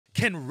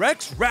Can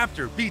Rex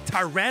Raptor beat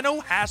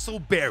Tyranno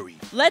Hassleberry?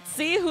 Let's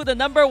see who the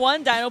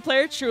 #1 Dino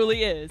player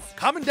truly is.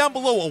 Comment down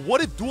below a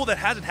what if duel that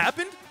hasn't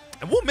happened,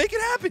 and we'll make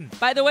it happen.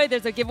 By the way,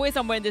 there's a giveaway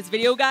somewhere in this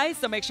video, guys,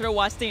 so make sure to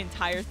watch the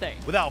entire thing.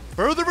 Without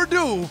further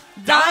ado,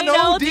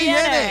 Dino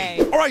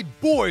DNA. All right,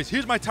 boys,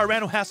 here's my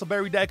Tyranno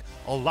Hassleberry deck.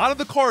 A lot of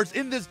the cards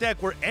in this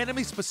deck were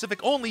anime-specific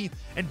only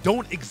and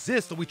don't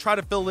exist, so we try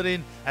to fill it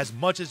in as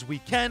much as we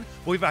can.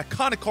 But we've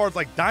iconic cards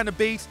like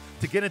Dynabase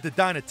to get into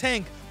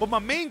Dynatank, but my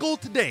main goal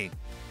today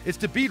is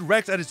to beat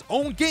Rex at his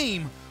own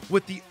game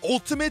with the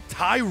ultimate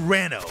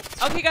Tyranno.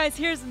 Okay, guys,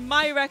 here's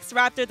my Rex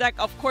Raptor deck.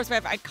 Of course, we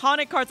have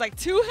iconic cards like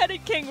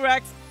Two-Headed King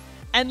Rex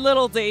and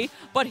Little D,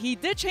 but he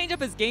did change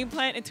up his game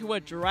plan into a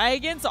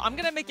dragon, so I'm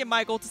gonna make it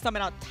my goal to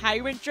summon out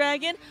Tyrant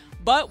Dragon.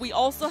 But we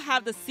also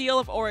have the Seal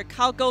of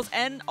Orichalcos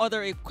and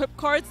other equipped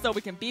cards, so we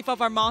can beef up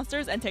our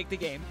monsters and take the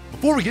game.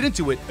 Before we get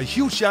into it, a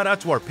huge shout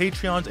out to our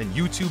Patreons and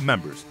YouTube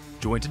members.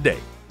 Join today.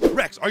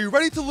 Rex, are you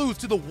ready to lose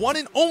to the one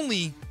and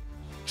only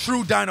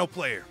true Dino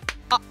player?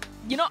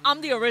 You know,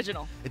 I'm the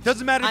original. It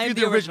doesn't matter if you're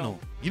the original.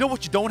 You know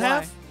what you don't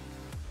have?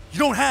 You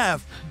don't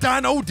have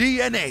Dino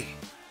DNA.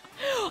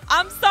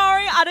 I'm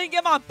sorry, I didn't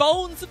get my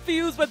bones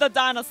fused with a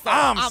dinosaur.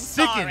 I'm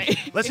sorry.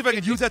 sickened. Let's see if I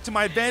can use that to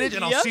my advantage,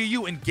 and I'll see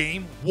you in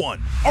game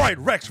 1. All right,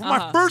 Rex, for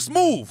my first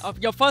move,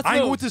 your first I'm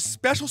move. going to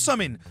special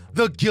summon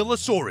the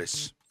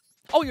Gillosaurus.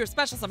 Oh, you're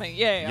special summoning.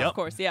 Yeah, yep. Of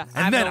course, yeah.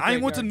 And then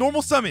I'm going to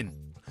normal summon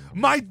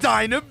my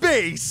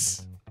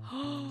Dynabase.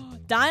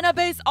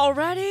 Dynabase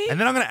already? And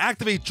then I'm going to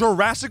activate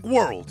Jurassic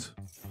World.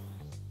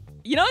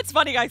 You know, it's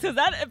funny, guys, because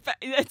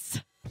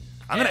it's...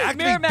 I'm going to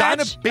activate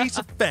Dynabase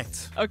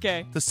effect.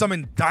 Okay. To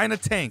summon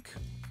Dynatank.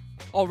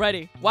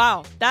 Already.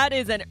 Wow. That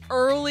is an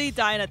early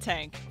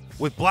Dynatank.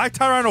 With Black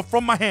Tyranno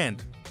from my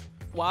hand.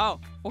 Wow.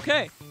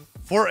 Okay.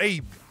 For a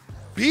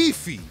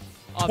beefy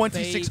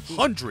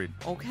 2600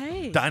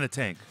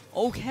 Dynatank.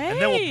 Okay.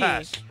 And then we'll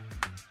pass.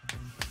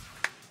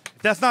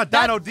 If that's not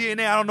Dino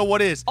DNA, I don't know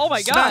what is. Oh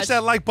my gosh. Smash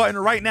that like button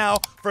right now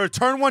for a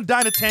turn 1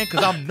 Dynatank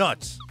because I'm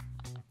nuts.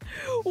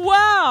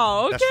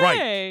 Wow, okay. That's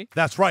right.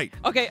 That's right.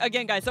 Okay,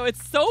 again, guys, so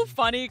it's so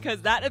funny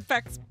because that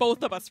affects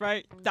both of us,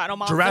 right? Dino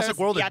monsters. Jurassic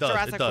World, yeah, it does.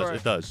 Jurassic World.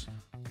 It does.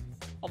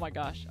 Oh my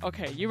gosh.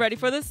 Okay, you ready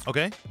for this?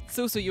 Okay.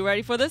 Susu, you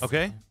ready for this?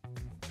 Okay.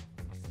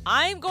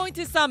 I'm going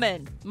to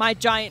summon my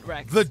Giant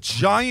Rex. The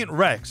Giant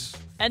Rex.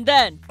 And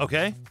then.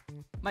 Okay.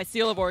 My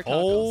Seal of Orichalcos.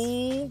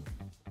 Oh.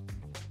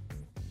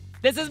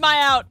 This is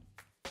my out.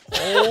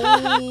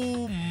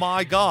 Oh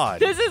my God.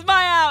 This is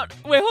my out.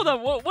 Wait, hold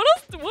on. What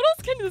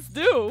else can this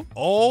do?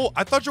 Oh,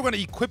 I thought you were going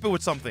to equip it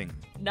with something.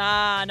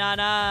 Nah.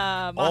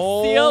 My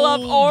Seal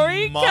of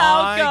Orichalcos.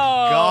 My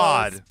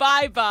God.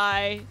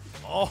 Bye-bye.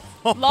 Oh.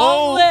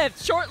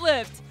 Long-lived.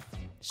 Short-lived.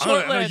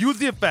 I'm going to use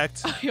the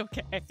effect.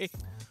 Okay.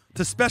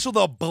 To special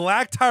the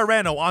Black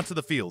Tyranno onto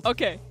the field.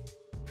 Okay.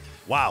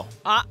 Wow.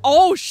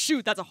 Oh,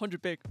 shoot. That's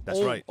 100 big.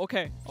 That's right.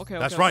 Okay.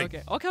 That's right.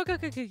 Okay. I'm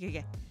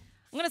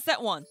going to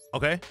set one.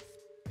 Okay.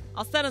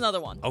 I'll set another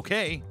one.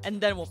 Okay.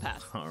 And then we'll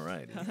pass. All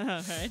right.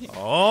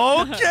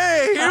 Alrighty.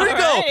 Okay, here we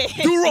go.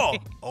 Duel.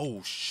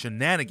 Oh,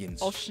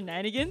 shenanigans. Oh,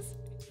 shenanigans?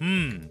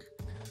 I'm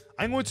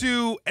going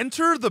to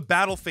enter the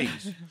battle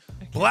phase. Okay.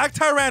 Black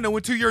Tyranno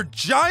into your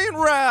Giant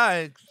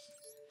Rex.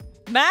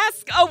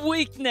 Mask of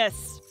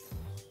Weakness.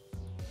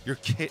 You're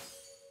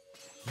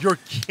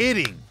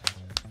kidding.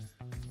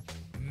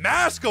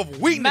 Mask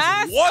of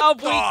Weakness. What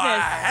the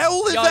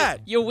hell is that?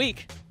 You're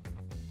weak.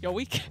 You're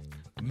weak.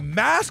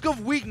 Mask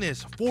of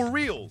Weakness, for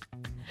real.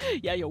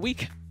 Yeah, you're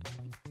weak.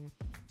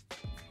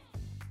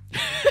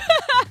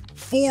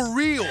 For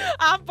real.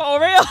 I'm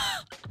for real.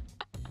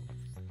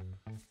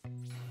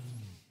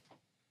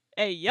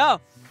 Hey,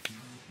 yo.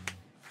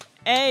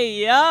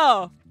 Hey,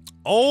 yo.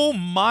 Oh,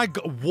 my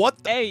God. What?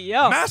 Hey,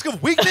 yo. Mask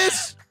of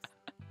Weakness?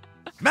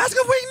 Mask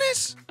of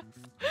Weakness?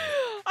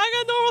 I'm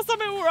gonna normal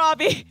summon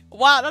Urabi.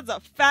 Wow, that's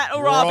a fat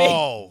Urabi.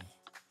 Bro.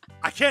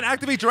 I can't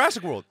activate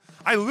Jurassic World.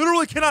 I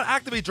literally cannot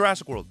activate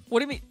Jurassic World. What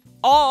do you mean?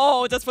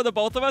 Oh, just for the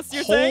both of us,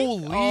 you're saying?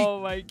 Holy oh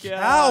my God.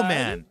 cow,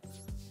 man.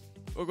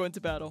 We're going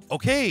to battle.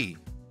 Okay.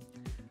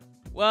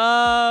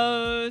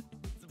 Well,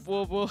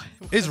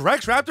 is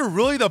Rex Raptor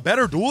really the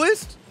better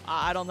duelist?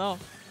 I don't know.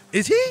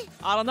 Is he?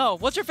 I don't know.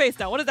 What's your face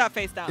down? What is that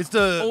face down? It's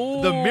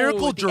the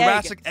Miracle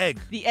Jurassic egg.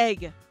 The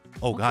egg.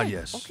 Oh, God,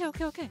 yes.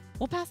 Okay.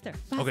 We'll pass there.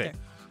 Okay.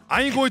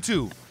 I am going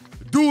to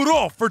do it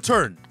off for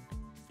turn.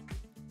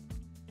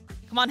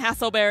 Come on,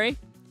 Hassleberry.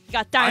 You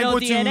got Dino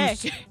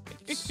DNA.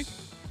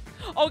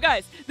 Oh,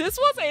 guys, this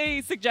was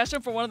a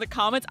suggestion for one of the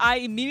comments. I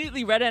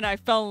immediately read it and I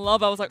fell in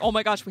love. I was like, oh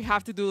my gosh, we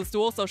have to do this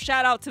duel. So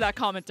shout out to that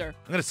commenter.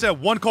 I'm going to set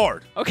one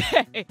card.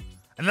 Okay.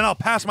 And then I'll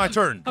pass my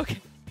turn.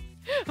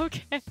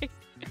 Okay.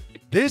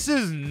 This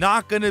is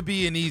not going to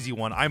be an easy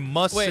one, I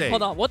must say. Wait,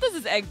 hold on. What does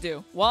this egg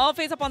do? While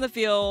face up on the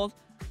field,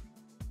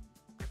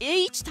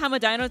 each time a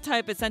dino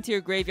type is sent to your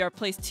graveyard,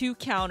 place 2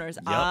 counters.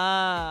 Yep.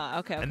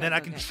 Okay. And then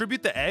I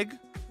contribute the egg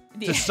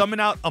to summon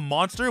out a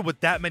monster with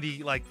that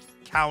many, like,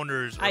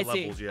 counters or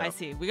levels. Yeah. I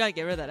see. We got to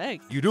get rid of that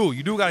egg. You do.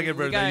 You do got to get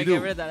rid of that. You do.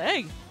 Get rid of that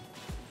egg.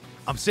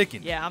 I'm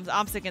sickened. Yeah,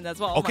 I'm sickened as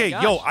well. Okay, oh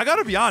my gosh. yo, I got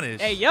to be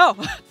honest. Hey, yo.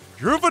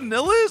 Your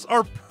vanillas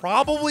are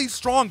probably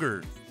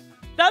stronger.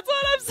 That's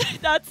what I'm saying.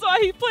 That's why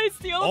he plays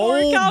Steel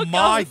Oh Workout.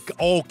 my.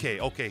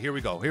 Okay. Here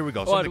we go.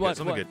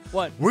 Something good.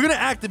 What? We're gonna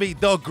activate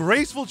the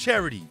Graceful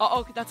Charity.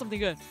 Oh, okay, that's something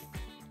good.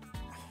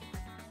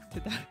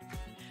 Did that?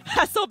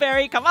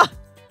 Hassleberry, come on.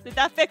 Did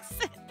that fix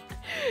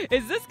it?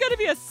 Is this gonna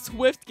be a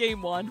swift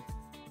game 1?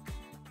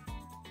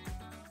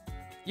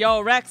 Yo,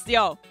 Rex,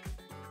 yo.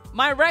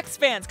 My Rex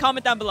fans,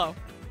 comment down below.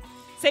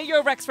 Say you're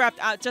a Rex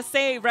Raptor. Just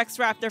say Rex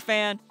Raptor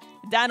fan.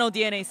 Dino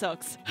DNA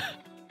sucks.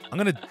 I'm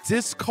gonna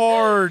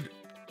discard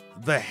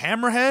the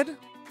Hammerhead.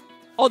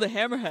 Oh, the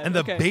Hammerhead. And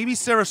the baby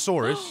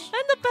Ceratosaurus.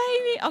 And the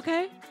baby.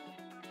 Okay.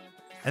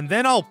 And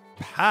then I'll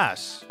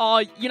pass. Oh,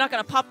 you're not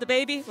gonna pop the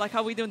baby like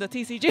how we do in the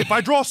TCG? If I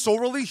draw Soul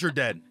Release, you're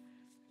dead.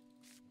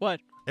 What?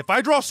 If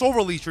I draw Soul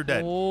Release, you're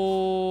dead.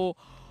 Oh.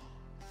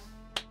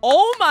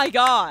 Oh my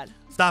God.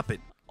 Stop it.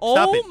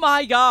 Stop it.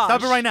 My God.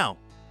 Stop it right now.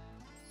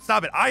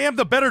 Stop it. I am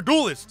the better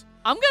duelist.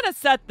 I'm gonna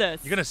set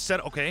this. You're gonna set.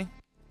 Okay.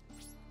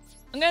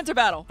 I'm gonna enter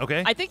battle.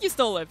 Okay. I think you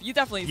still live. You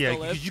definitely still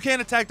live. Yeah, you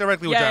can't attack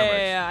directly with Giant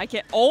Rex. Yeah, I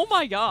can't. Oh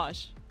my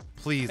gosh.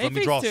 Please, Maybe let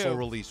me draw two. Soul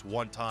Release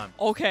one time.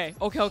 Okay.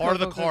 Part of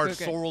the card,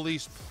 Soul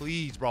Release,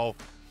 please, bro.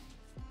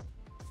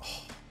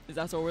 Is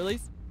that Soul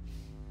Release?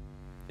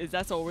 Is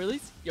that Soul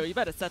Release? Yo, you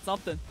better set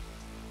something.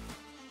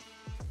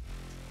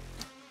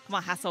 Come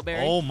on,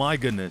 Hassleberry. Oh my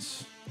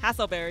goodness.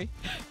 Hassleberry.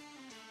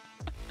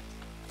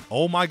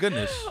 Oh my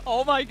goodness.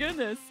 Oh my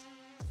goodness.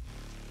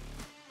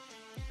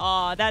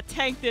 Aw, that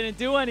tank didn't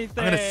do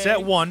anything. I'm gonna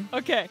set one.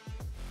 Okay.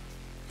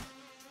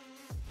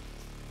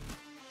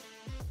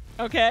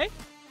 Okay.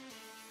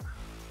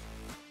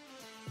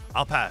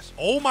 I'll pass.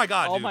 Oh my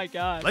God, Oh dude. my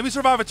God. Let me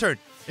survive a turn.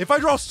 If I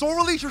draw Soul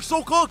Release, you're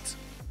so cooked.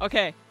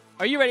 Okay.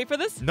 Are you ready for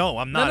this? No,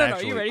 I'm not No,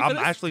 actually. are you ready for I'm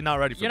this? actually not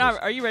ready for You're this.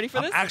 not. Are you ready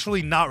for this? I'm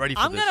actually not ready for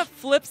this. I'm gonna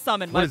flip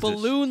summon my is this?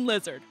 balloon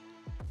lizard.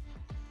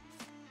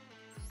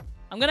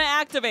 I'm gonna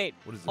activate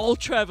What is this?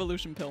 Ultra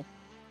Evolution Pill.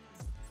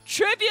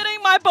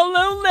 Tributing my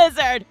balloon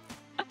lizard.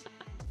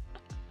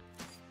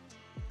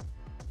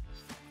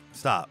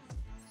 Stop.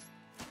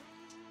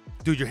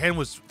 Dude, your hand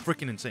was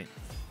freaking insane.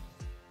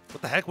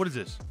 What the heck? What is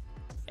this?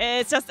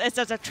 It's just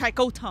a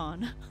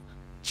trichoton.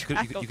 You could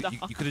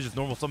have just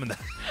normal summoned that.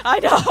 I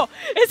know.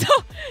 It's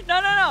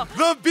no.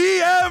 The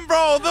BM,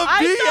 bro. The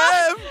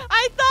BM.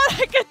 I thought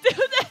I could do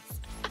this.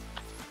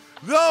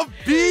 The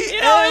BM,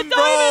 You know, it bro.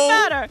 don't even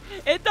matter.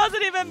 It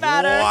doesn't even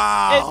matter.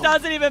 Wow. It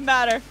doesn't even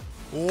matter.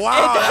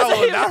 Wow,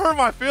 that hurt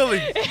my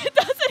feelings. It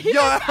doesn't even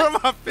Yo, that matter.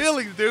 hurt my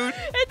feelings, dude.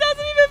 It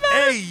doesn't even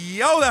matter. Hey,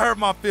 yo, that hurt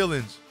my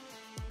feelings.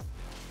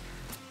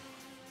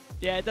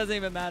 Yeah, it doesn't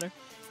even matter.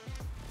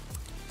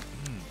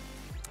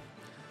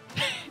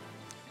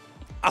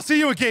 I'll see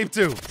you in game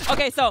 2.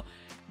 Okay, so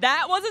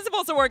that wasn't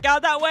supposed to work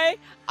out that way.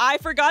 I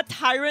forgot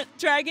Tyrant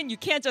Dragon. You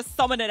can't just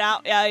summon it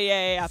out.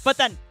 Yeah. But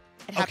then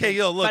it happens. Okay,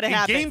 yo, look, in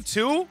game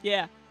 2.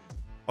 Yeah.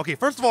 Okay,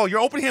 first of all, your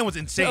opening hand was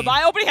insane. No,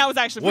 my opening hand was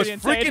actually pretty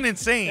insane. Freaking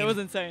insane. It was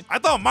insane. I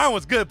thought mine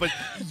was good, but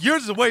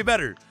yours is way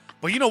better.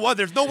 But you know what?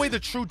 There's no way the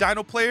true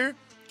Dino player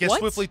gets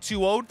swiftly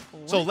 2-0'd.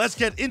 So let's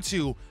get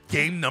into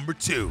game number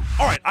 2.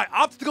 All right, I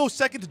opted to go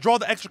second to draw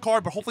the extra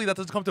card, but hopefully that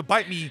doesn't come to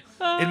bite me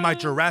in my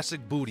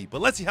Jurassic booty. But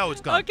let's see how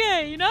it's gone.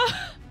 Okay, you know?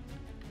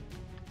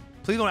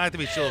 Please don't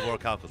activate Shield of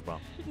Orichalcos, bro.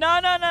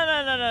 No.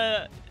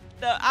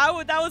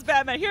 That was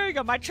bad, man. Here we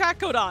go. My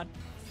Trachodon.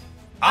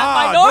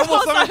 Ah, my normal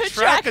summon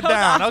summon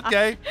Trachodon.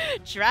 Okay.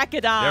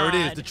 Trachodon. There it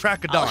is, the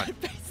Trachodon.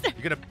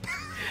 You're going to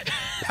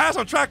pass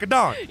on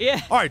Trachodon.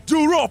 Yeah. All right,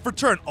 duel for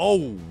turn.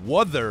 Oh,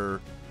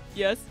 whether.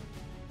 Yes.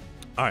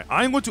 All right,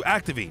 I'm going to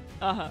activate.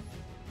 Uh-huh.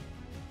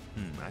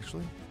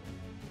 Actually?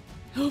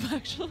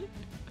 Actually?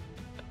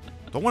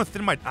 Don't want to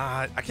thin my...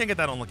 I can't get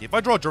that unlucky. If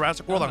I draw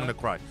Jurassic World, I'm going to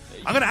cry.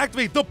 I'm going to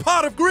activate the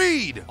Pot of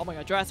Greed. Oh my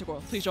God, Jurassic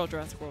World. Please draw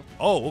Jurassic World.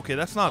 Oh, okay.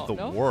 That's not the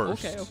no?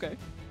 worst. Okay.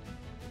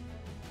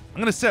 I'm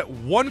going to set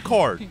one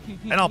card,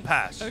 and I'll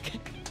pass. Okay.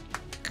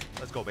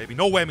 Let's go, baby.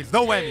 No whammies.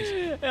 No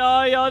whammies.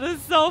 Oh, yo, this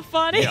is so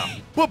funny. Yeah.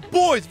 But,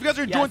 boys, if you guys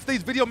are enjoying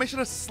today's video, make sure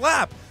to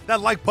slap that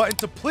like button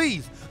to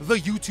please the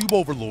YouTube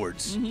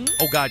overlords.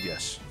 Oh, God,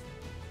 yes.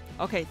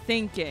 Okay,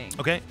 thinking.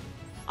 Okay.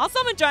 I'll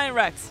summon Giant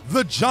Rex.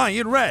 The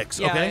Giant Rex.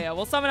 Okay. Yeah,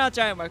 we'll summon out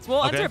Giant Rex.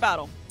 We'll enter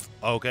battle.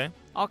 Okay.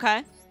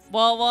 Okay.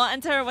 Well, we'll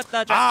enter with the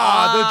the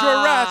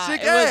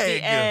Jurassic it was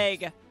the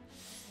egg.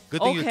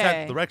 Good thing you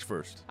attacked the Rex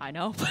first. I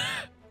know.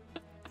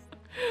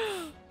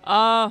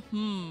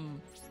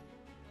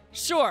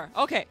 Sure.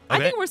 Okay. I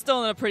think we're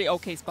still in a pretty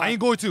okay spot. I ain't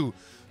going to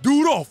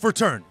Duel for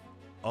turn.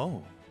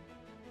 Oh.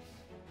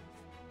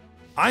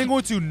 I am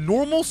going to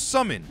normal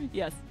summon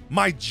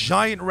my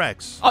Giant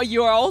Rex. Oh,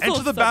 you are also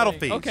enter the battle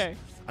phase. Okay.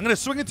 I'm going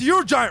to swing into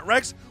your Giant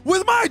Rex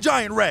with my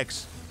Giant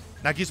Rex.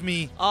 That gives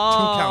me 2 counters.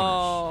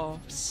 Oh,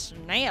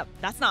 snap.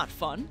 That's not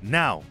fun.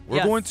 Now,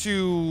 we're going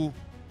to...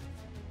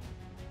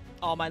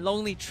 Oh, my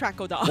lonely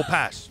Trachodon. We'll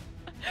pass.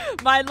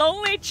 My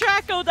lonely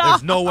Trachodon.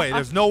 There's no way.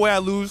 There's no way I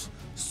lose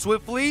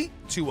swiftly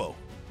 2-0.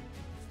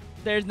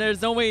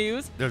 There's no way you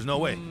use? There's no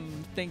way.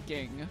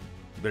 Thinking. You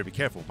better be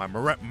careful.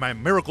 My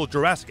Miracle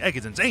Jurassic Egg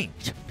is insane.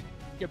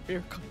 Your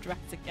Miracle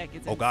Jurassic Egg is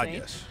insane. Oh, God,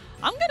 yes.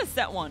 I'm gonna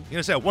set one. You're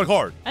gonna set one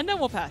card. And then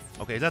we'll pass.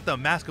 Okay, is that the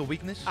Mask of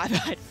Weakness? I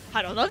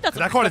don't know if that's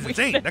That card is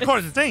insane. That card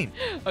is insane.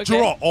 Okay.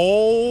 Draw.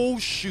 Oh,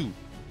 shoot.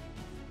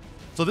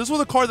 So this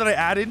was a card that I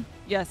added,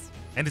 Yes.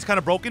 and it's kind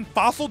of broken.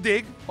 Fossil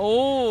Dig.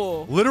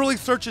 Oh. Literally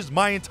searches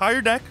my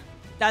entire deck.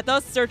 That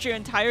does search your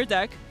entire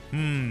deck.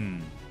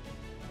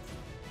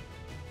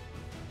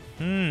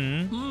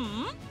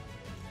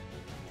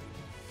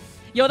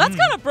 Yo, that's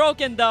kind of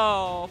broken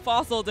though.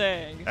 Fossil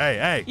Dig.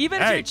 Hey.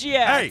 Even hey, if you're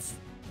GX. Hey.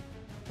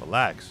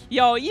 Relax.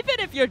 Yo, even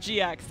if you're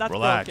GX, that's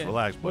Relax, broken.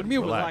 relax, What do you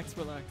mean relax.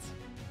 relax?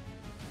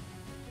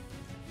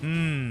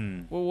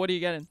 Hmm. Well, what are you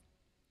getting?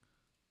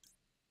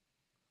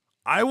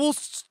 I will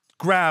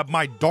grab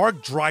my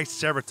Dark Dry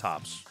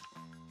Ceratops.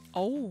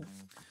 Oh.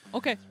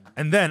 Okay.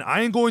 And then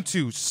I am going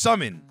to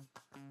summon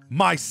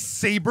my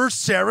Saber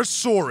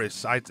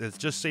Sarasaurus. It's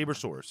just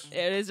Sabersaurus.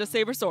 It is just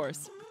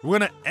Sabersaurus. We're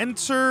gonna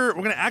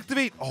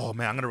activate. Oh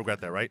man, I'm gonna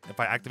regret that, right? If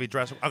I activate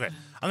Jurassic. Okay,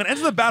 I'm gonna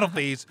enter the battle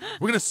phase.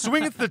 We're gonna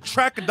swing into the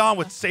Trachodon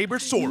with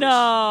Sabersaurus.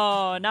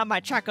 No, not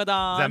my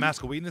Trachodon. Is that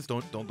Mask of Weakness?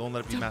 Don't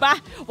let it be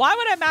Mask. Why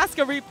would I mask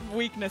a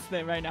weakness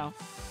thing right now?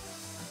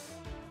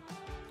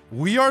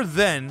 We are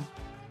then.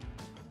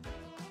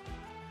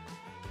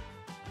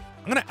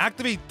 I'm gonna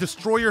activate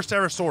Destroyer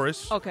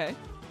Sarasaurus. Okay.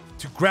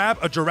 To grab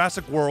a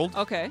Jurassic World.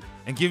 Okay.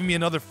 And give me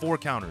another 4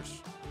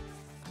 counters.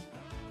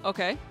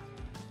 Okay.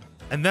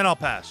 And then I'll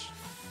pass.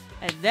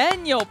 And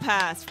then you'll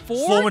pass 4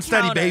 Slow and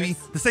steady, counters. baby.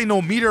 This ain't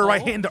no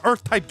meteorite hitting the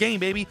earth type game,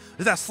 baby. This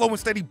is that slow and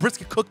steady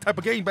brisket cook type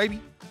of game,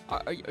 baby.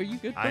 Are you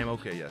good, bro? I am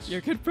okay, yes.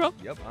 You're good, bro?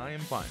 Yep, I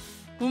am fine.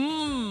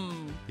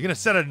 Hmm. You're gonna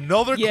set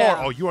another card.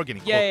 Oh, you are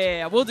getting cooked.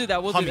 Yeah. We'll do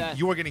that. We'll do that.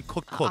 You are getting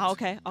cooked.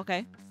 Okay.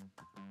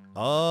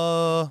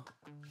 Oh.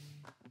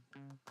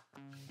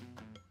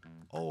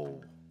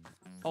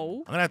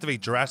 Oh. I'm gonna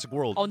activate Jurassic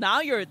World. Oh,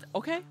 now you're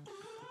okay.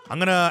 I'm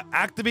gonna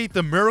activate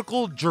the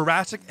Miracle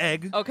Jurassic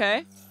Egg.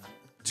 Okay.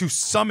 To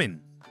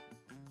summon.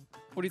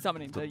 What are you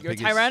summoning? Your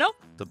biggest, Tyranno?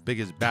 The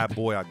biggest bad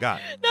boy I got.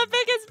 The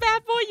biggest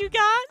bad boy you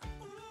got?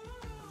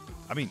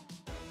 I mean,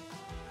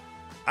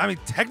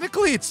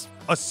 technically it's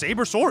a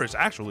Sabersaurus,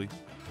 actually.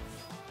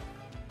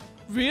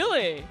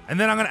 Really? And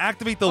then I'm gonna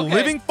activate the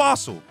Living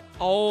Fossil.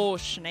 Oh,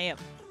 snap.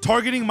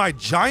 Targeting my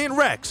Giant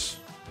Rex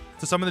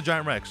to summon the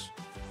Giant Rex.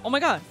 Oh my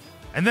god.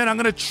 And then I'm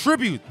gonna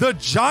tribute the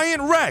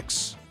Giant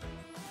Rex.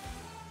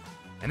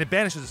 And it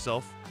banishes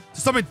itself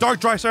to summon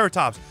Dark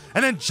Triceratops.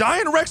 And then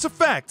Giant Rex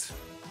effect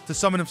to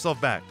summon himself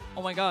back.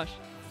 Oh my gosh.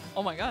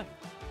 Oh my god.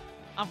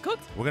 I'm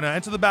cooked. We're gonna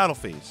enter the battle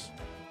phase.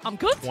 I'm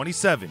cooked.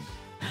 27.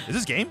 Is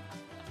this game?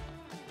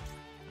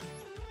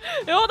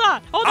 Hold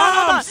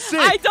on. Sick.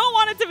 I don't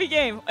want it to be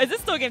game. Is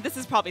this still game? This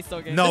is probably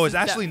still game. No, it's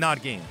actually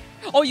not game.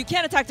 Oh, you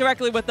can't attack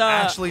directly with the...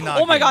 Actually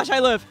not Oh my game. gosh, I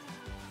live.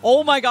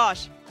 Oh my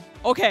gosh.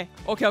 Okay.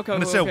 I'm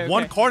gonna say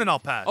one card and I'll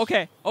pass.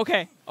 Okay.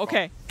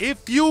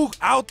 If you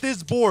out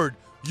this board,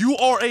 you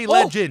are a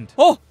legend.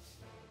 Oh.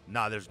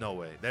 Nah, there's no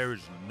way. There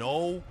is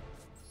no...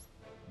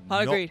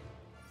 Agreed.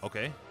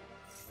 Okay.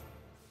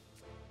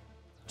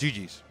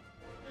 GG's.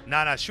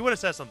 Nah, she would have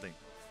said something.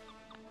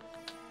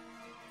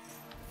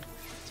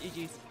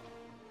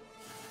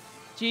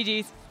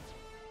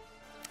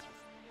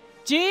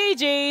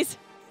 GG's.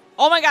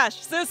 Oh my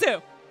gosh,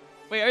 Susu.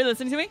 Wait, are you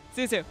listening to me?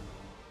 Susu.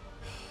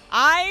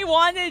 I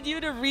wanted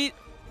you to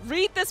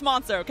read this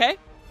monster, okay?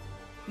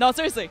 No,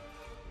 seriously.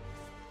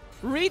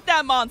 Read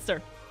that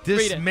monster.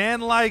 This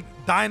man-like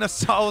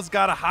dinosaur's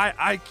got a high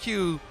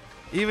IQ,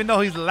 even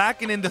though he's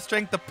lacking in the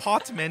strength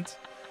department.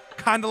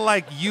 Kind of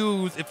like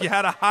yous if you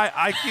had a high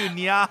IQ,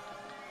 nya.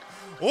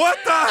 What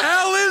the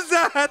hell is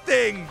that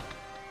thing?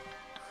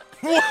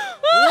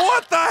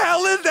 What the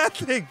hell is that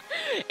thing?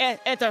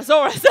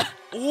 Anthrosaurus.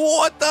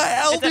 What the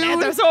hell, it's dude? An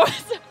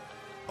Anthrosaurus.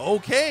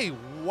 Okay,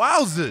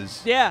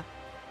 wowzers. Yeah.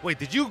 Wait,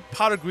 did you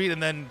Powder Greed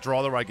and then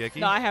draw the Raigeki?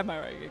 No, I have my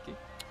Raigeki.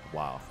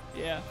 Wow.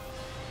 Yeah.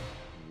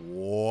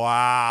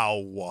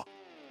 Wow.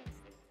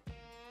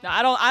 No,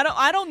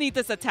 I don't need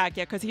this attack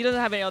yet because he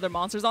doesn't have any other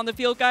monsters on the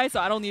field, guys. So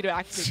I don't need to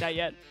activate that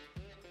yet.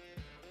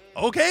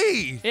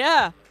 Okay.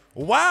 Yeah.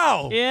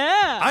 Wow.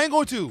 Yeah. I ain't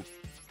going to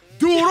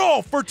do it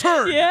all for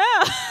turn. Yeah.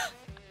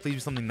 Please be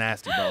something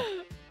nasty, bro.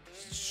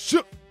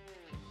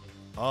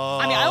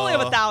 I mean, I only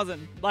have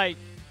 1,000. Like,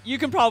 you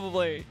can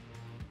probably.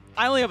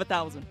 I only have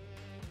 1,000.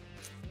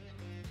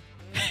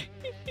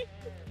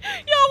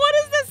 Yo, what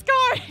is this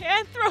card?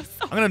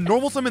 Anthrosaurus. I'm gonna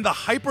normal summon the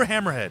Hyper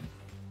Hammerhead.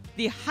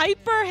 The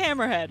Hyper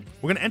Hammerhead.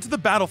 We're gonna enter the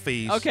battle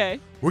phase. Okay.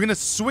 We're gonna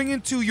swing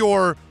into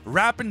your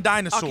Rapping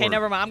Dinosaur. Okay,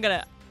 never mind. I'm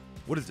gonna.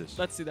 What is this?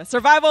 Let's do that.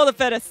 Survival of the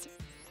fittest.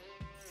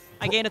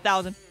 I gained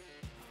 1,000.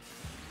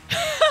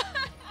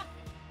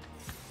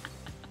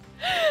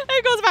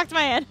 It goes back to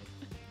my hand.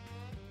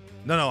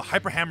 No,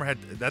 Hyper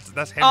Hammerhead. That's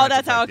Hammerhead. Oh,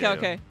 that's how.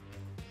 Okay.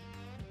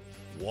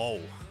 Whoa.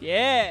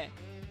 Yeah.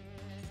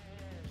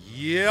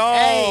 Yo.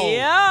 Hey,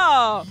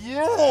 yo.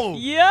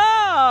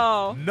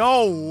 Yo.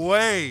 No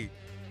way.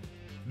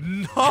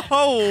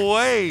 No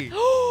way.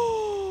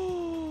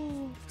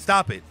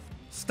 Stop it.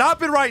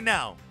 Stop it right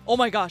now. Oh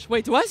my gosh.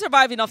 Wait, do I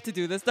survive enough to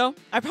do this though?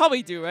 I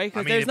probably do, right? I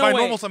mean, there's if no I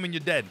way. normal summon, you're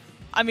dead.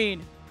 I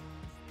mean,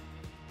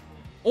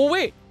 Oh,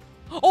 wait.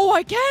 Oh,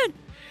 I can.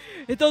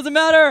 It doesn't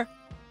matter.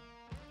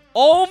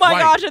 Oh, my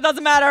gosh. It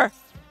doesn't matter.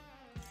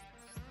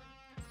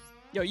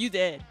 Yo, you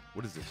did.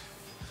 What is this?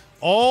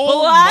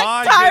 Oh,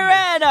 Black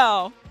my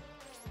Tyranno. goodness.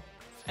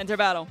 Enter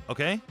battle.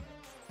 Okay.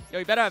 Yo,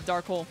 you better have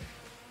Dark Hole.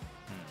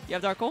 You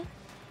have Dark Hole?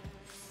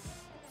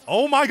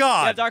 Oh, my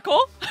God. You have Dark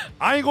Hole?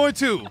 I ain't going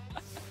to.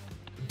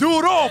 Do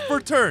it all for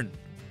turn.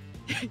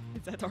 Is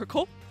that Dark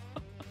Hole?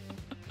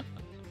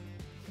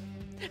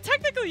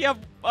 Technically, you have...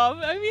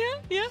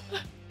 yeah.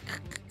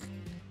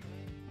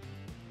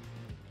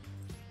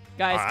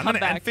 Guys, I'm come gonna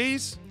back. end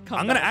phase. Come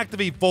I'm gonna back.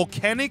 activate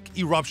Volcanic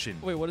Eruption.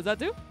 Wait, what does that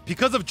do?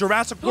 Because of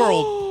Jurassic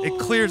World, it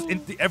clears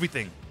into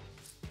everything.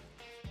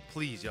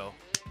 Please, yo.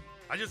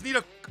 I just need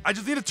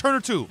a turn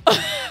or two.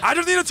 I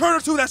just need a turn or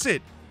two. That's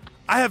it.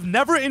 I have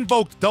never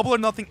invoked double or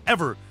nothing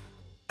ever.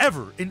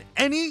 Ever. In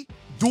any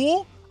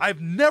duel, I've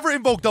never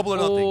invoked double or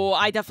nothing. Oh,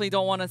 I definitely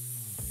don't want to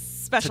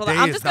special Today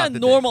that. I'm is just not going to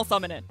the normal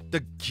summon it.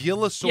 The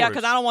Gillosaurus. Yeah,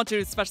 because I don't want you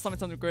to special summon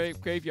some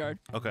graveyard.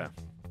 Okay.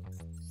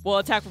 We'll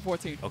attack for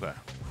 14. Okay.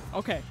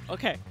 Okay.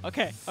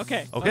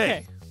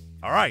 Okay.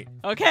 All right.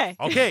 Okay.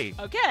 Okay.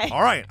 Okay.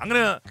 All right. I'm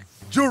gonna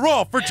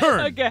draw for turn.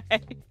 Okay.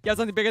 You have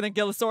something bigger than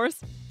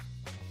Gillosaurus?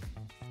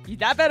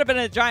 That better been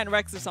a giant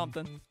Rex or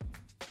something.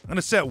 I'm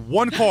gonna set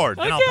one card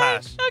and I'll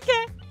pass.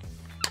 Okay.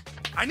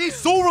 I need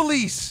Soul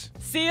Release.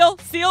 Seal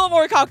or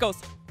more Kakos?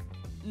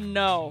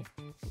 No.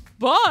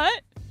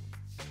 But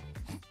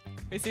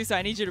wait, seriously,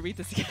 I need you to read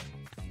this again.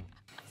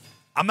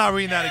 I'm not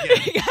reading that again.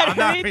 You gotta I'm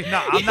not read- reading.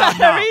 No, you I'm not.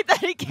 gotta No. read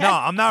that again. No,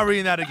 I'm not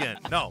reading that again.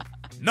 No.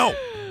 No.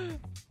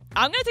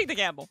 I'm gonna take the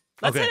gamble.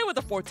 Let's Okay. hit it with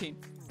a 14.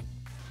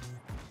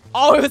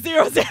 Oh, it was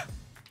 0-0.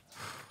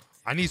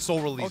 I need Soul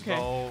Release. Okay.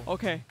 bro.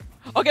 Okay.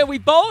 Okay, we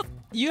both.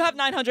 You have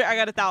 900. I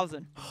got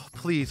 1,000.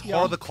 Please, Yo,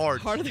 heart of the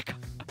cards. Heart of the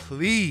cards.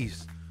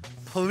 Please.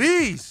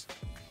 Please.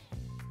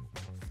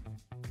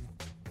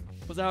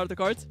 Was that heart of the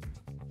cards?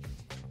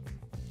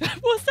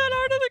 Was that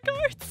heart of the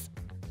cards?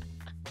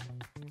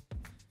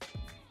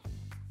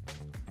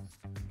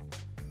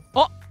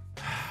 Oh.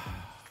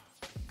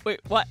 Wait,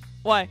 what?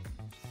 Why?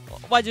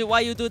 Why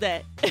you do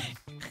that?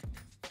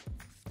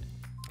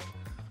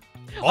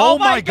 Oh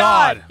my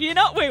God. You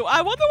know, wait,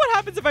 I wonder what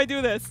happens if I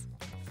do this.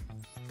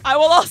 I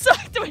will also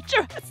activate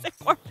Jurassic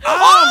World.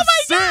 Oh I'm my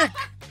sick.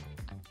 God.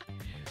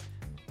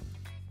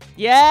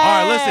 Yeah.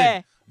 All right,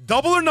 listen.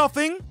 Double or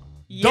nothing.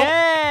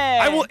 Yeah.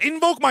 I will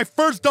invoke my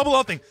first double or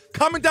nothing.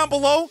 Comment down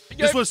below. This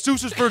You're- was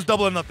Seuss's first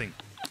double or nothing.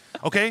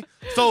 Okay?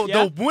 So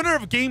Yeah. the winner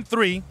of game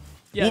 3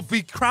 Yes. will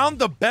be crowned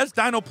the best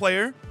Dino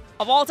player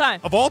Of all time.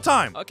 of all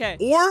time. Okay.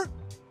 Or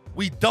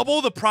we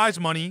double the prize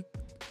money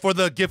for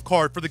the gift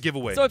card for the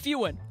giveaway. So if you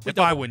win. we if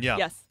I double. win, yeah.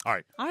 Yes. All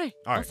right. All right.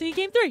 All I'll right. see you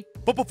game 3.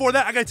 But before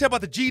that, I gotta tell you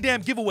about the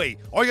G-Damn giveaway.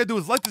 All you gotta do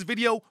is like this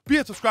video, be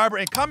a subscriber,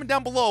 and comment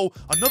down below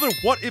another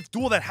what-if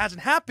duel that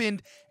hasn't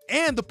happened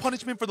and the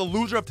punishment for the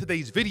loser of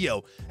today's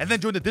video. And then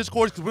join the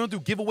Discord because we don't do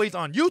giveaways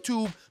on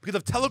YouTube because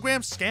of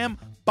Telegram scam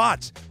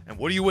bots. And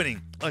what are you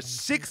winning? A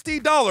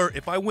 $60,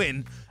 if I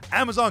win,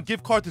 Amazon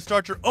gift card to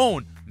start your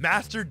own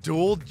Master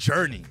Duel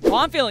journey. Well,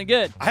 I'm feeling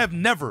good. I have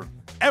never,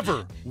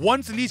 ever,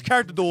 once in these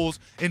character duels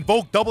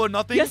invoked double or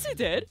nothing. Yes, you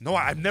did. No,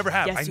 I've never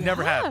have. Yes, I you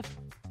never have.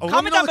 Oh, Comment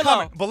let me know down in the below.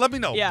 comment, but let me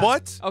know. Yeah.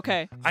 But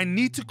Okay. I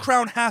need to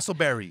crown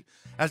Hassleberry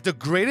as the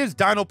greatest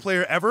Dino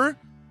player ever,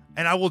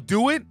 and I will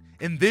do it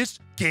in this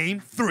game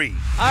 3.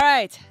 All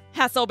right.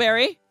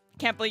 Hassleberry.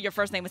 Can't believe your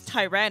first name is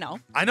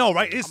Tyranno. I know,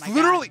 right? It's Oh my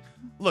literally...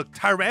 Look,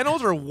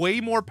 Tyrannos are way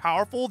more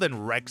powerful than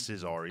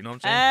Rexes are, you know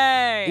what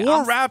I'm saying? Hey.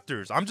 Or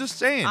Raptors. I'm just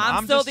saying.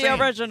 I'm still just the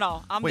saying.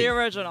 original. I'm Wait. the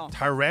original.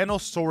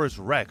 Tyrannosaurus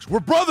Rex. We're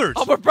brothers!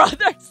 Oh, we're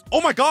brothers.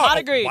 Oh my god! Pot Oh,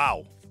 agreed.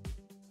 wow.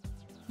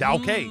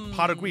 Okay,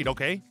 pot agreed,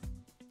 okay.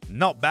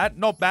 Not bad,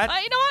 not bad.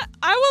 You know what?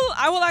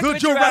 I will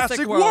activate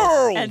Jurassic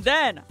World. And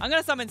then I'm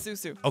going to summon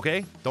Susu.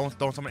 Okay, don't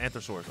summon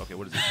Anthrosaurus. Okay,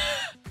 what is it?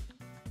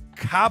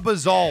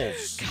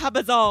 Cabazals.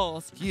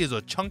 Cabazals. He is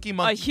a chunky A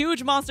monkey.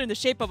 huge monster in the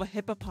shape of a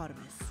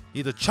hippopotamus.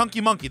 He's a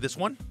chunky monkey, this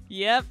one.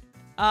 Yep.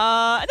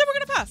 And then we're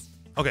going to pass.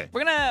 Okay.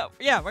 We're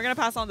going to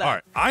pass on that. All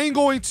right, I ain't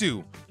going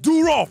to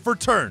do raw for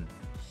turn.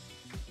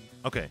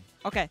 Okay.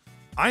 Okay.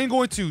 I am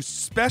going to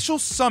special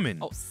summon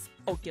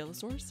Oh,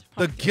 Gillosaurus?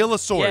 the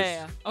Gillosaurus.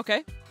 Yeah.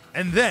 Okay.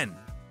 And then,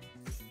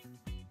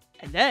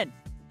 And then.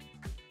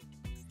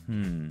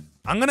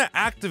 I'm going to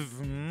active...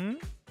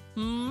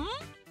 Hmm?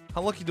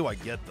 How lucky do I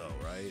get, though,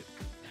 right?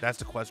 That's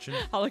the question.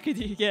 How lucky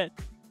do you get?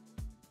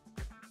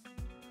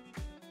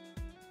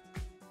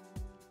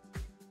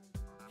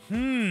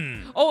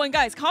 Oh, and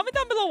guys, comment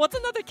down below what's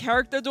another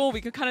character duel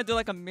we could kind of do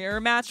like a mirror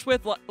match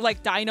with,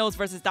 like dinos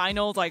versus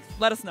dinos. Like,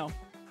 let us know.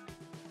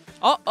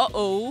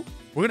 Oh.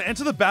 We're going to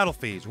enter the battle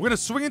phase. We're going to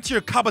swing into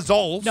your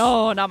Cabazals.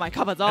 No, not my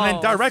Cabazal. And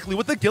then directly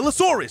with the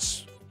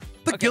Gillosaurus.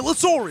 The Okay.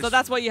 Gillosaurus. So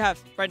that's what you have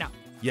right now.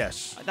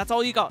 Yes. That's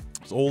all you got.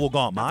 It's all I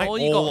got, mate. all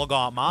you got. All I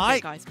got, mate.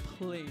 Okay, guys,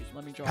 please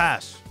let me draw.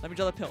 Pass. Let me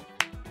draw the pill.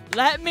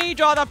 Let me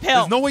draw the pill.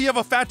 There's no way you have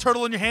a fat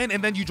turtle in your hand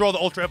and then you draw the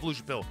Ultra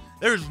Evolution pill.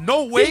 There's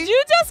no way. Did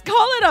you just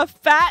call it a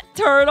fat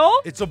turtle?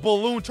 It's a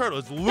balloon turtle.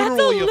 It's That's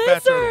literally a a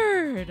fat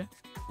turtle. lizard.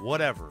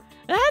 Whatever.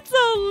 That's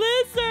a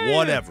lizard.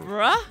 Whatever.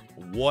 Bruh.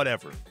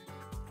 Whatever.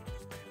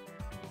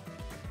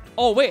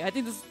 Oh, wait. I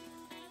think this is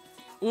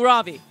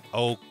Urabi.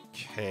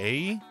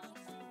 Okay.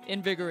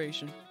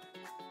 Invigoration.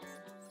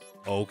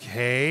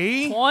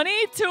 Okay.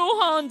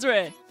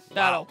 2200.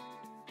 Battle. Wow.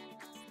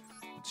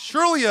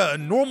 Surely a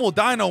normal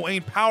dino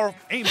ain't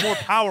more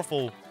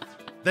powerful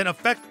than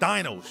affect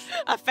dinos.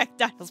 Affect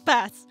Dinos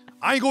pass.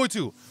 I ain't going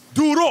to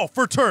do it all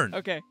for turn.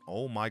 Okay.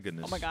 Oh my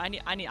goodness. Oh my god,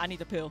 I need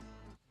the pill.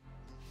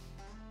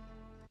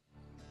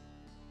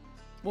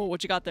 Whoa,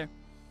 what you got there?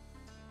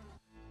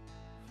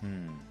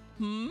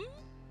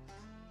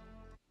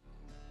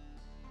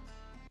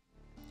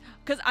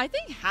 Because I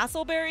think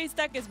Hassleberry's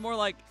deck is more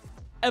like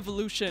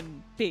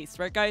evolution based,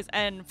 right, guys?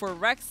 And for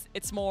Rex,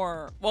 it's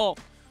more, well,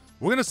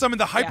 We're going to summon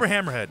the Hyper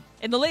Hammerhead.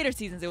 in the later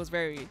seasons, it was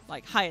very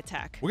like high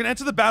attack. We're going to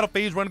enter the battle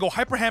phase. We're going to go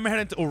Hyper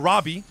Hammerhead into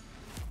Urabi.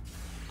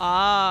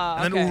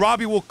 Ah, And then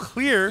Urabi will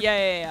clear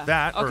Yeah.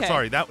 that. Okay. Or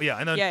sorry, that. Yeah.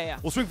 And then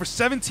we'll swing for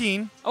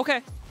 17.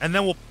 Okay. And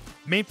then we'll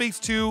main phase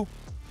 2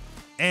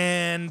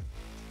 and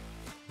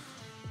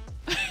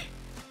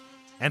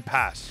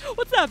pass.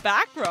 What's that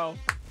back row?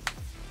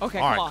 Okay,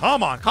 All right,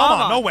 come on.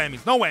 No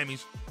whammies, no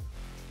whammies.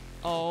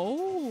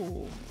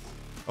 Oh.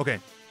 Okay.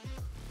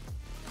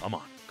 Come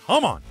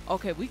on.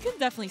 Okay, we can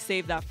definitely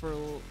save that for.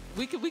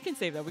 We can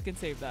save that. We can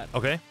save that.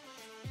 Okay.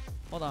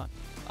 Hold on.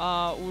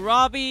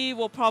 Urabi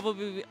will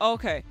probably be,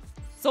 okay.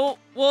 So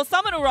we'll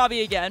summon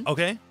Urabi again.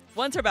 Okay.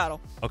 We'll enter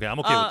battle. Okay, I'm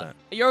okay with that.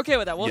 You're okay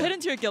with that. We'll Yeah. hit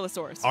into your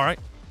Gillosaurus. All right.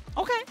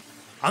 Okay.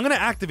 I'm going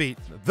to activate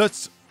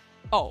the...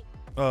 Oh.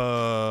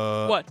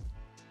 What?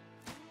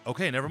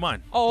 Okay, never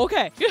mind. Oh,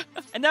 okay.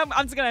 And then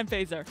I'm just gonna end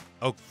phase there.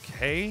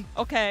 Okay.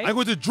 Okay. I'm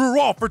going to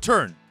draw for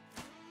turn.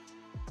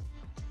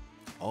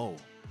 Oh.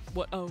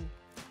 What? Oh.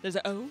 There's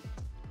an O?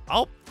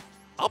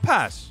 I'll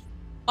pass.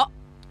 Oh.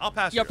 I'll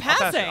pass You're here.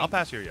 passing? I'll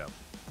pass here, yeah.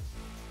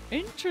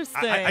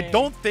 Interesting. I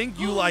don't think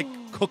you, like,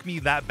 cook me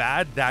that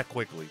bad that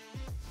quickly.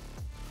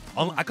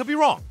 I could be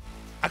wrong.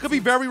 I could be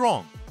very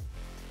wrong.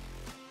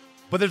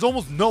 But there's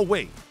almost no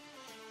way.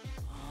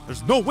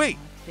 There's no way.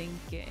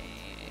 Thinking.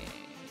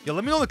 Yeah,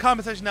 let me know in the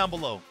comment section down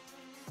below.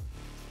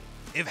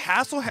 If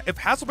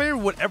Hassleberry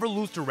would ever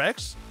lose to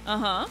Rex,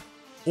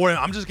 or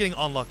I'm just getting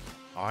unlucky.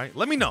 All right,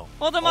 let me know.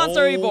 Well, the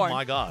Monster Reborn. Oh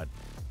my God,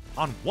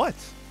 on what?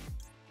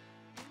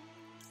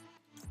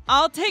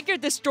 I'll take your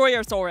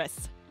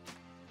Destroyer-saurus.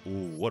 Ooh,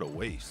 what a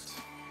waste.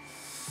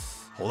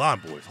 Hold on,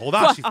 boys. Hold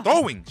on. She's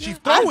throwing. She's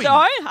throwing.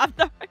 I'm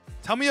throwing.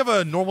 Tell me you have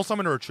a normal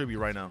summon or a tribute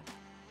right now.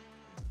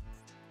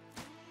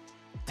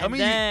 Tell me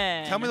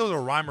there's a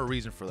rhyme or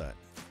reason for that.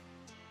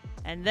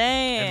 And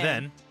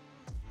then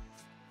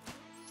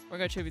we're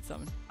gonna tribute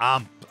summon.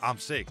 I'm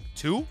sick.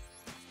 2?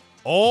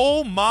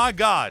 Oh my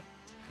God.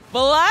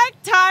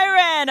 Black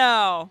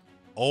Tyranno.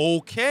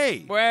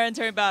 Okay. We're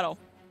entering battle.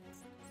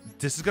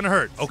 This is gonna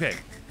hurt. Okay.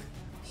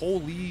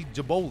 Holy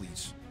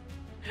jabolies.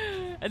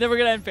 And then we're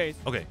gonna end phase.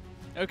 Okay.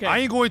 Okay. I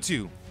ain't going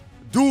to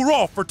do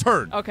raw for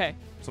turn. Okay.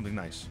 Something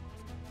nice.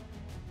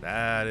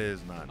 That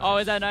is not nice. Oh,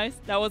 is that nice?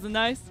 That wasn't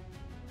nice?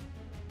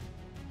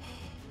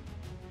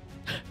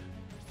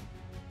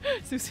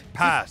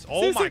 Pass.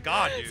 Oh my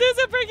God, dude.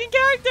 Susan freaking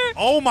character.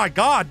 Oh my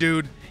God,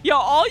 dude. Yo,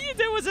 all you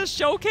did was just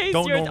showcase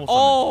Don't your. normal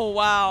Oh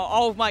wow.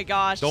 Oh my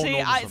gosh. Don't See,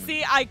 normal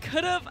summon.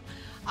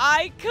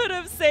 I could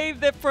have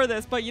saved it for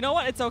this, but you know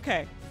what? It's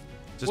okay.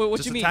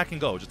 What you mean? Attack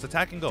and go. Just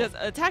attack and go. Just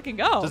attack and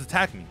go. Just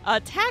attack me.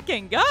 Attack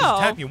and go. Just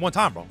attack me one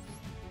time, bro.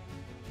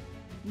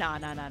 Nah.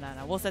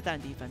 We'll set that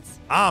in defense.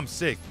 I'm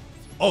sick.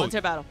 Oh.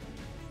 Into battle.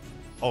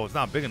 Oh, it's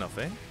not big enough,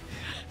 eh?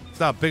 It's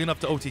not big enough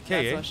to OTK,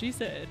 That's eh? what she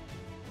said.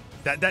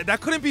 That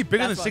couldn't be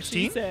bigger That's than what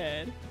 16? she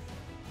said.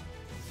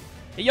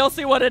 You'll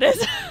see what it is.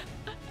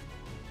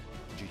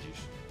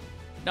 GG's.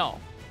 No.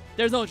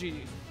 There's no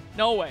GG's.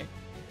 No way.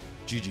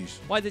 GG's.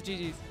 Why is it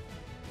GG's?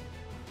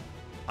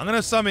 I'm going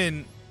to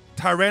summon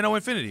Tyranno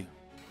Infinity.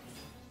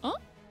 Huh?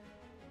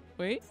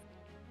 Wait.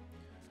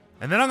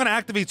 And then I'm going to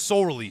activate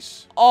Soul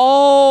Release.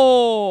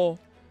 Oh.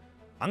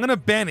 I'm going to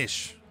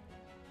banish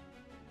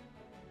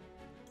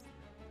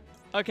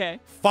Okay.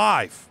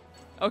 5.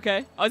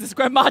 Okay. Oh, is this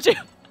Grandmaji?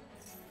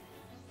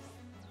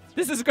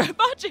 This is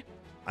Grandmaji.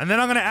 And then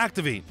I'm going to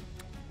activate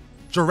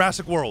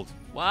Jurassic World.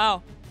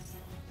 Wow.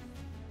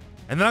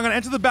 And then I'm going to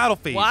enter the battle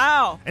phase.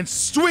 Wow. And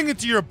swing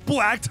into your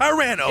Black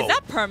Tyranno. Is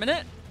that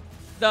permanent?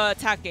 The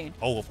attack gain?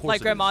 Oh, of course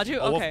like it is. Grandmaji?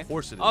 Oh, Okay. of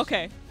course it is.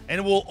 Okay. And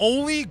it will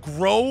only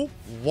grow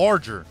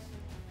larger.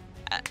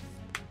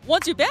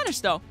 Once you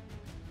banish, though.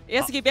 It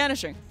has to keep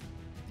banishing.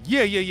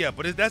 Yeah.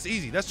 But that's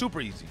easy. That's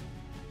super easy.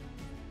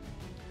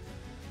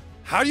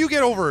 How do you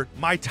get over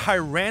my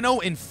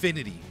Tyranno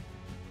Infinity?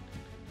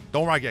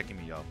 Don't Raigeki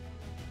me, yo.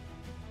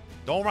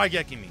 Don't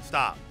Raigeki me.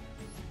 Stop.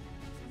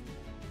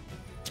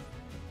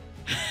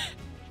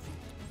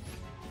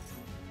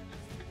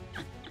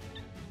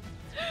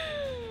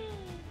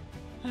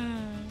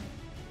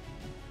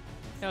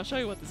 Yeah, I'll show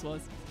you what this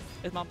was.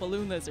 It's my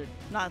balloon lizard.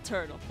 Not a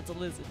turtle. It's a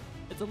lizard.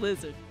 It's a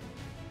lizard.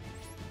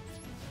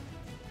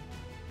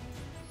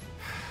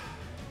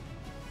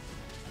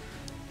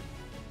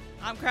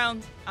 I'm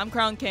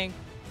crowned king.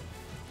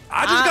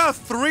 I just got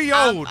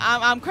 3-0'd.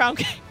 I'm Crown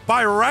King.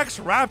 By Rex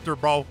Raptor,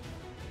 bro.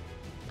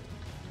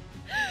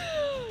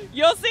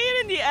 You'll see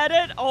it in the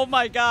edit. Oh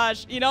my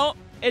gosh. You know,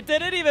 it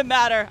didn't even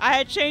matter. I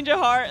had change of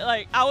heart.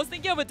 Like, I was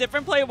thinking of a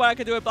different play what I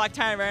could do with Black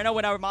Tyrano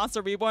when I was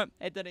Monster Reborn.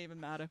 It didn't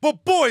even matter.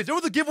 But boys, there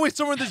was a giveaway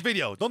somewhere in this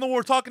video. Don't know what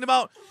we're talking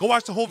about? Go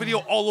watch the whole video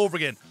all over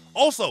again.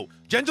 Also,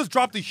 Jen just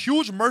dropped a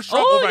huge merch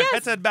drop over at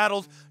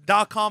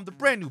HeadtoHeadBattles.com, the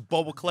brand new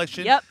Boba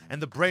collection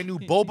and the brand new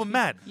Boba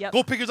mat.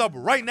 Go pick yours up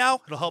right now.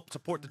 It'll help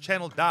support the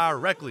channel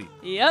directly.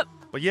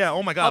 But yeah,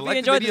 oh my God. Hope you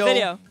enjoyed this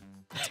video.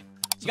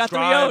 You got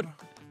 3-0'd.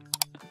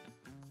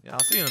 Yeah, I'll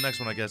see you in the next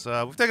one, I guess.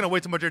 We've taken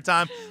away too much of your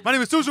time. My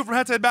name is Suzu from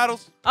HeadtoHead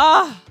Battles.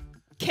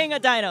 King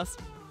of Dinos.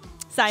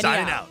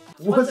 Signing out.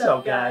 What's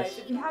up, guys?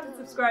 If you haven't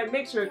subscribed,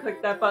 make sure to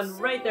click that button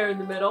right there in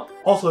the middle.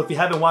 Also, if you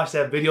haven't watched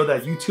that video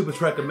that YouTube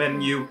is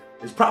recommending you,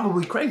 it's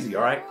probably crazy,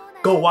 all right?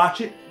 Go watch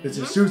it. This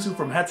is Suzu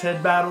from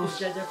HeadtoHead Battles.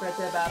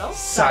 HeadtoHead Battles.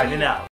 Signing out.